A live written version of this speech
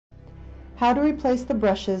How to replace the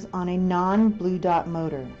brushes on a non-blue dot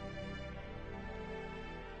motor.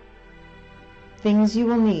 Things you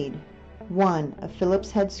will need: 1. A Phillips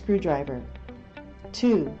head screwdriver.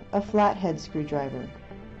 2. A flathead screwdriver.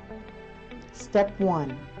 Step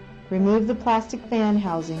 1. Remove the plastic fan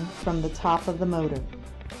housing from the top of the motor.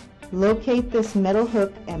 Locate this metal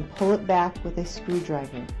hook and pull it back with a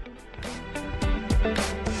screwdriver.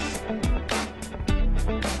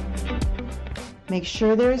 Make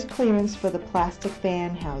sure there is clearance for the plastic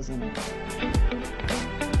fan housing.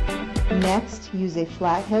 Next, use a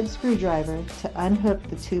flathead screwdriver to unhook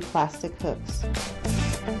the two plastic hooks.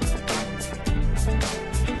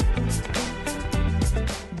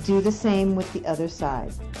 Do the same with the other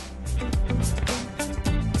side.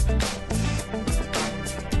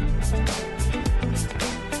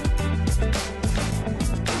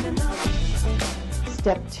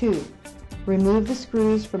 Step 2. Remove the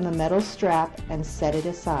screws from the metal strap and set it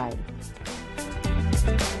aside.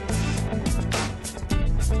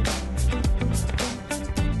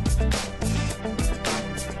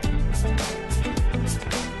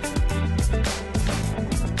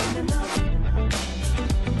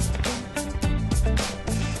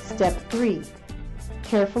 Step 3.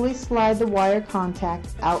 Carefully slide the wire contact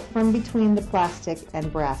out from between the plastic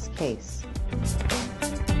and brass case.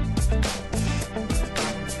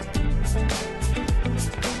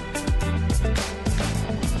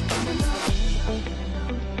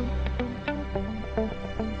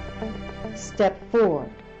 Step 4.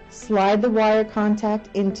 Slide the wire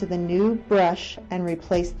contact into the new brush and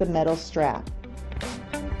replace the metal strap.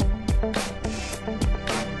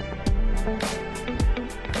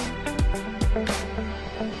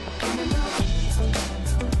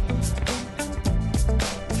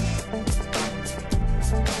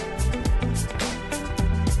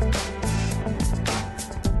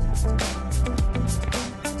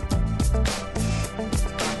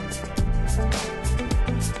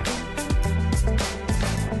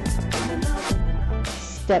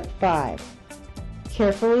 Step 5.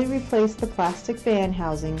 Carefully replace the plastic fan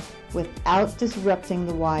housing without disrupting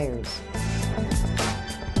the wires.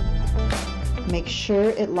 Make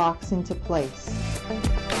sure it locks into place.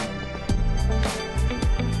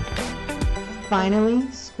 Finally,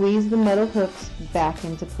 squeeze the metal hooks back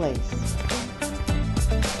into place.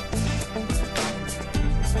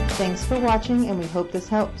 Thanks for watching, and we hope this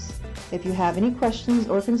helps. If you have any questions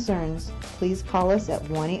or concerns, please call us at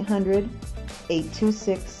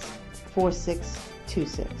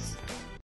 1-800-826-4626.